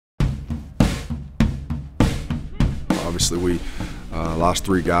Obviously, we lost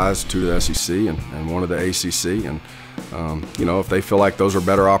 3 guys, 2 to the SEC and 1 to the ACC. And you know, if they feel like those are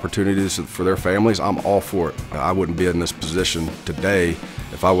better opportunities for their families, I'm all for it. I wouldn't be in this position today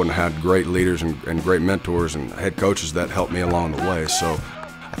if I wouldn't have had great leaders and great mentors and head coaches that helped me along the way. So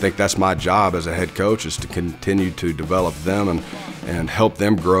I think that's my job as a head coach, is to continue to develop them and help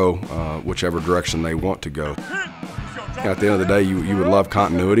them grow whichever direction they want to go. At the end of the day, you would love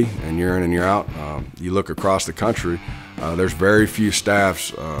continuity, and year in and year out. You look across the country, there's very few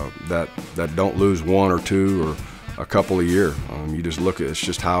staffs that don't lose 1 or 2 or a couple a year. You just look at it's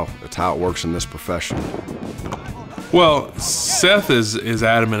just how it works in this profession. Well, Seth is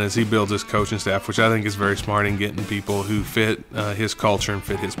adamant as he builds his coaching staff, which I think is very smart in getting people who fit his culture and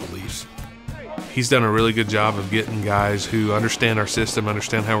fit his beliefs. He's done a really good job of getting guys who understand our system,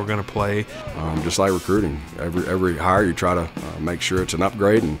 understand how we're going to play. Just like recruiting, every hire you try to make sure it's an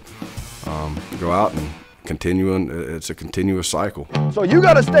upgrade and go out and continuing. It's a continuous cycle. So you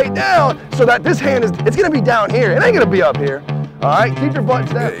got to stay down so that this hand it's going to be down here. It ain't going to be up here. All right, keep your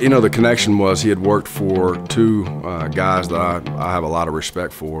butts down. You know, the connection was he had worked for 2 guys that I have a lot of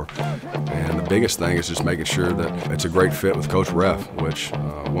respect for, and the biggest thing is just making sure that it's a great fit with Coach Ref, which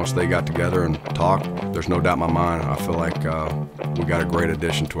once they got together and talked, there's no doubt in my mind, I feel like we got a great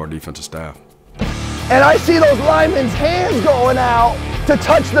addition to our defensive staff. And I see those linemen's hands going out to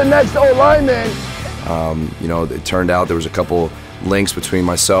touch the next O-lineman. You know, it turned out there was a couple links between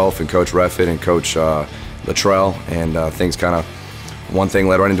myself and Coach Reffitt and Coach Luttrell, and things kind of, one thing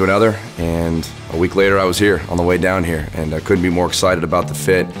led right into another, and a week later I was here on the way down here, and I couldn't be more excited about the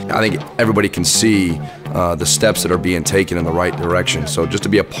fit. I think everybody can see the steps that are being taken in the right direction, so just to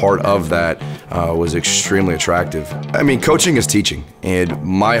be a part of that was extremely attractive. I mean, coaching is teaching, and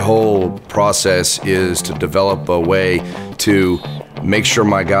my whole process is to develop a way to make sure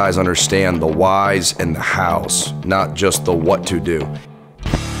my guys understand the whys and the hows, not just the what to do.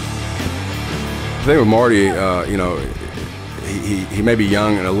 I think with Marty, you know, he may be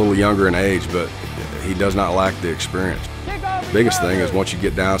young and a little younger in age, but he does not lack the experience. The biggest thing is once you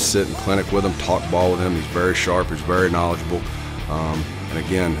get down, sit in clinic with him, talk ball with him, he's very sharp, he's very knowledgeable. And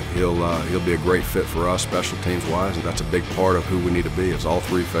again, he'll be a great fit for us special teams wise, and that's a big part of who we need to be. It's all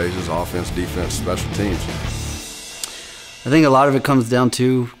 3 phases: offense, defense, special teams. I think a lot of it comes down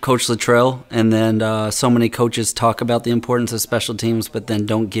to Coach Luttrell, and then so many coaches talk about the importance of special teams, but then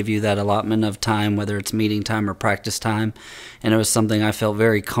don't give you that allotment of time, whether it's meeting time or practice time. And it was something I felt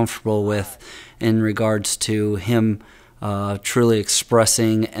very comfortable with in regards to him truly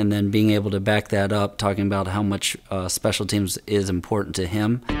expressing and then being able to back that up, talking about how much special teams is important to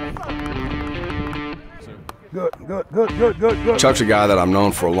him. Good. Chuck's a guy that I've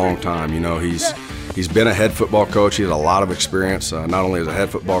known for a long time. You know, he's been a head football coach. He has a lot of experience, not only as a head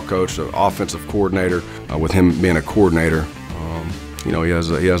football coach, an offensive coordinator. With him being a coordinator, you know, he has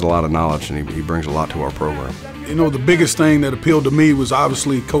a lot of knowledge, and he brings a lot to our program. You know, the biggest thing that appealed to me was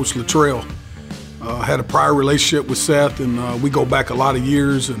obviously Coach Luttrell. Had a prior relationship with Seth, and we go back a lot of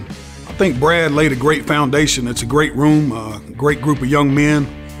years. And I think Brad laid a great foundation. It's a great room, a great group of young men.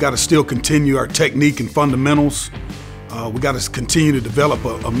 Got to still continue our technique and fundamentals. We got to continue to develop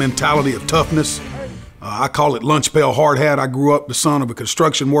a mentality of toughness. I call it lunch pail hard hat. I grew up the son of a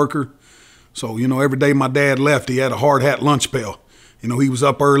construction worker. So, you know, every day my dad left, he had a hard hat lunch pail. You know, he was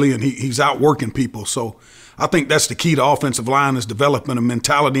up early and he's out working people. So I think that's the key to offensive line, is developing a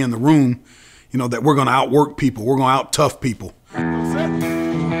mentality in the room, you know, that we're going to outwork people. We're going to out-tough people.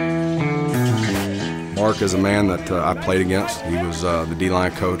 Mark is a man that I played against. He was the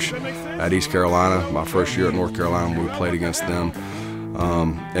D-line coach at East Carolina, my first year at North Carolina when we played against them.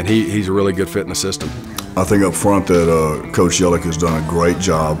 And he's a really good fit in the system. I think up front that Coach Yellick has done a great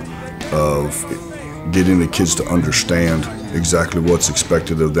job of getting the kids to understand exactly what's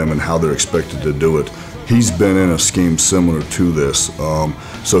expected of them and how they're expected to do it. He's been in a scheme similar to this,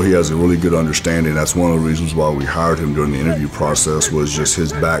 so he has a really good understanding. That's one of the reasons why we hired him during the interview process, was just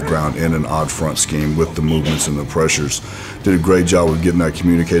his background in an odd front scheme with the movements and the pressures. Did a great job of getting that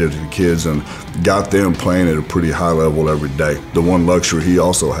communicated to the kids and got them playing at a pretty high level every day. The one luxury he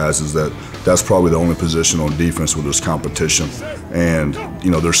also has is that that's probably the only position on defense where there's competition. And,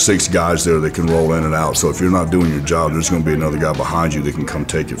 you know, there's 6 guys there that can roll in and out. So if you're not doing your job, there's going to be another guy behind you that can come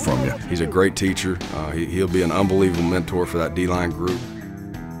take it from you. He's a great teacher. He'll be an unbelievable mentor for that D-line group.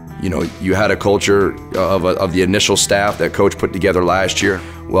 You know, you had a culture of the initial staff that Coach put together last year.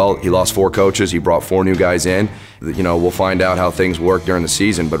 Well, he lost 4 coaches. He brought 4 new guys in. You know, we'll find out how things work during the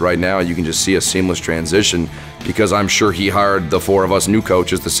season, but right now you can just see a seamless transition, because I'm sure he hired the 4 of us new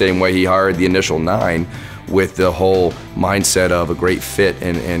coaches the same way he hired the initial 9, with the whole mindset of a great fit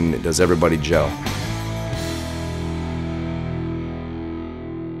and does everybody gel.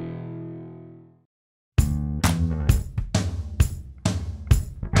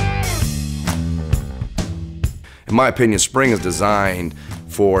 my opinion, spring is designed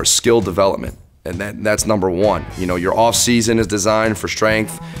for skill development. And that's number one. You know, your off season is designed for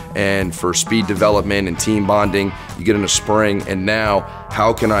strength and for speed development and team bonding. You get into spring, and now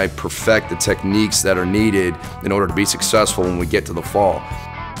how can I perfect the techniques that are needed in order to be successful when we get to the fall?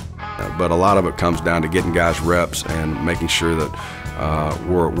 But a lot of it comes down to getting guys reps and making sure that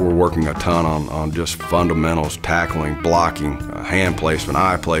we're working a ton on just fundamentals, tackling, blocking, hand placement,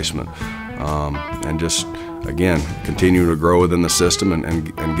 eye placement, and just, again, continue to grow within the system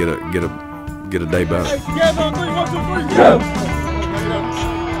and get a day better.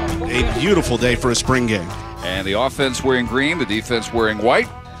 A beautiful day for a spring game. And the offense wearing green, the defense wearing white.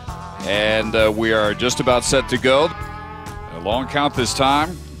 And we are just about set to go. A long count this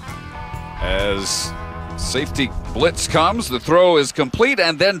time. As safety blitz comes, the throw is complete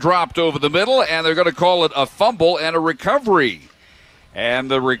and then dropped over the middle, and they're going to call it a fumble and a recovery. And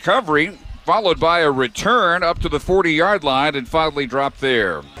the recovery followed by a return up to the 40-yard line and finally dropped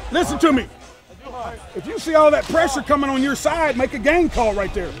there. Listen to me. If you see all that pressure coming on your side, make a game call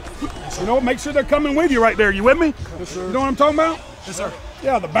right there. You know, make sure they're coming with you right there. You with me? Yes, sir. You know what I'm talking about? Yes, sir.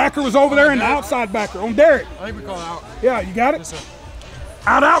 Yeah, the backer was over there and the outside backer on Derek. I think we call out. Yeah, you got it? Yes, sir.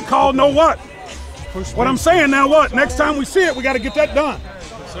 Out call, know what? Push What I'm saying now, what? Next time we see it, we got to get that done.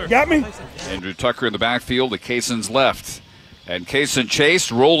 Yes, sir. Got me? Andrew Tucker in the backfield to Kayson's left. And Kayson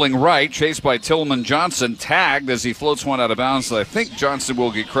chased, rolling right, chased by Tillman Johnson, tagged as he floats one out of bounds. So I think Johnson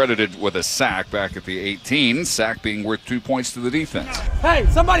will get credited with a sack back at the 18. Sack being worth 2 points to the defense. Hey,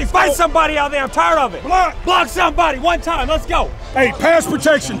 somebody fight somebody out there. I'm tired of it. Block somebody one time. Let's go. Hey, pass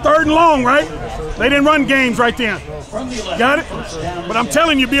protection, 3rd and long, right? They didn't run games right then. Got it? But I'm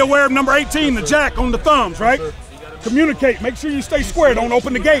telling you, be aware of number 18, the jack on the thumbs, right? Communicate. Make sure you stay square. Don't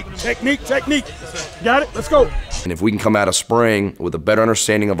open the gate. Technique. Got it? Let's go. And if we can come out of spring with a better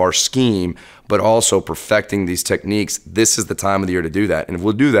understanding of our scheme, but also perfecting these techniques, this is the time of the year to do that. And if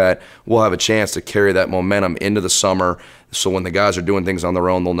we'll do that, we'll have a chance to carry that momentum into the summer. So when the guys are doing things on their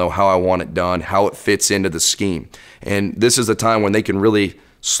own, they'll know how I want it done, how it fits into the scheme. And this is the time when they can really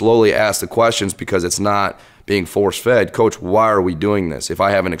slowly ask the questions, because it's not being force-fed. Coach, why are we doing this if I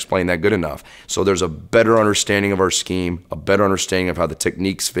haven't explained that good enough? So there's a better understanding of our scheme, a better understanding of how the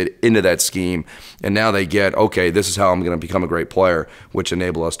techniques fit into that scheme, and now they get, okay, this is how I'm going to become a great player, which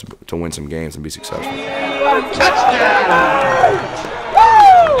enable us to win some games and be successful. Touchdown!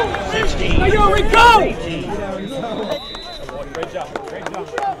 Woo! Here we go!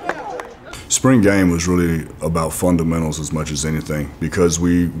 Spring game was really about fundamentals as much as anything, because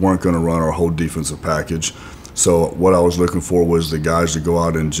we weren't going to run our whole defensive package. So what I was looking for was the guys to go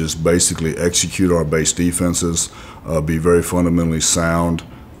out and just basically execute our base defenses, be very fundamentally sound,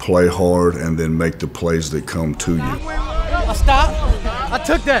 play hard, and then make the plays that come to you. I stopped. I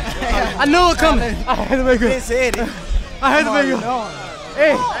took that. I knew it coming. I had to make it. I had to make it.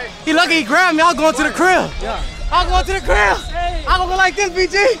 Hey, he lucky he grabbed me. I was going to the crib. I was going to the crib. I'm going to go like this,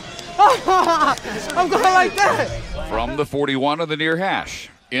 BG. I'm going like that. From the 41 of the near hash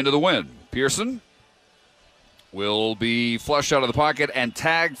into the wind, Pearson will be flushed out of the pocket and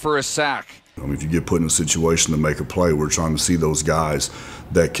tagged for a sack. If you get put in a situation to make a play, we're trying to see those guys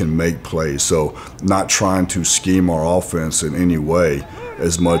that can make plays. So not trying to scheme our offense in any way,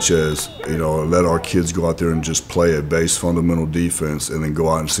 as much as, you know, let our kids go out there and just play a base fundamental defense and then go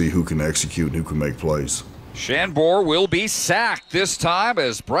out and see who can execute and who can make plays. Shanbor will be sacked this time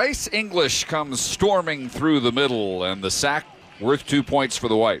as Bryce English comes storming through the middle, and the sack worth 2 points for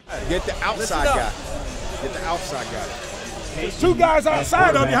the White. Get the outside guy. Get the outside guy. There's 2 guys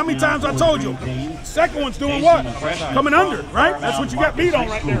outside of you. How many times I told you? Second one's doing what? Coming under, right? That's what you got beat on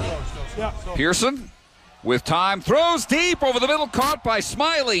right there. Yeah. Pearson with time, throws deep over the middle, caught by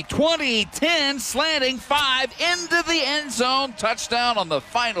Smiley. 20-10, slanting 5 into the end zone. Touchdown on the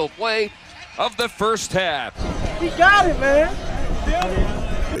final play of the first half. He got it, man.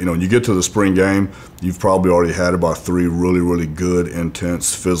 You know, when you get to the spring game, you've probably already had about 3 really good,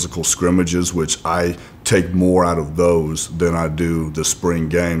 intense physical scrimmages, which I take more out of those than I do the spring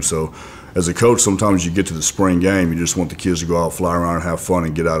game. So as a coach, sometimes you get to the spring game, you just want the kids to go out, fly around, and have fun,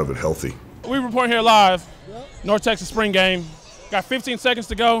 and get out of it healthy. We report here live, North Texas spring game. Got 15 seconds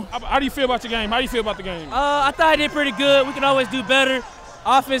to go. How do you feel about your game? How do you feel about the game? I thought I did pretty good. We can always do better.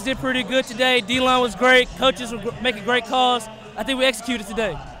 Offense did pretty good today. D-line was great. Coaches were making great calls. I think we executed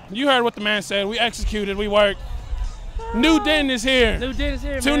today. You heard what the man said. We executed. We worked. New Den is here. New Den is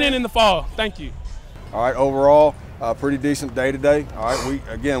here, Tune man. in the fall. Thank you. All right, overall, pretty decent day today. All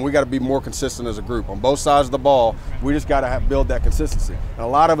right, we got to be more consistent as a group. On both sides of the ball, we just got to build that consistency. And a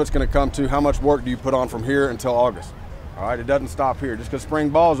lot of it's going to come to how much work do you put on from here until August. All right, it doesn't stop here. Just because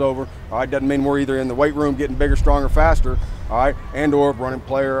spring ball's over, all right, doesn't mean we're either in the weight room getting bigger, stronger, faster, all right, and or running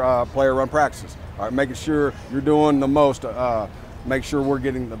player run practices. All right, making sure you're doing the most. Make sure we're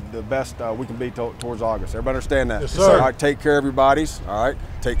getting the best we can be towards August. Everybody understand that? Yes, sir. All right, take care of your bodies. All right,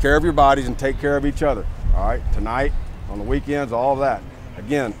 take care of your bodies and take care of each other. All right, tonight, on the weekends, all of that.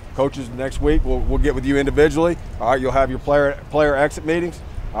 Again, coaches next week, we'll get with you individually. All right, you'll have your player exit meetings.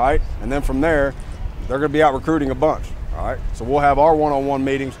 All right, and then from there, they're going to be out recruiting a bunch. All right, so we'll have our one-on-one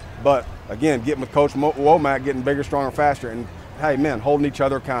meetings, but again, getting with Coach Womack, getting bigger, stronger, faster, and hey, men, holding each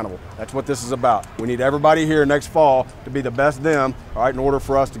other accountable. That's what this is about. We need everybody here next fall to be the best them, all right, in order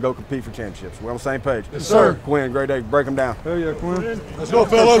for us to go compete for championships. We're on the same page. Yes, sir. Quinn, great day. Break them down. Hell yeah, Quinn. Let's go,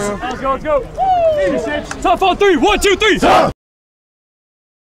 fellas. Let's go. Woo! Top on 3. 1, 2, 3.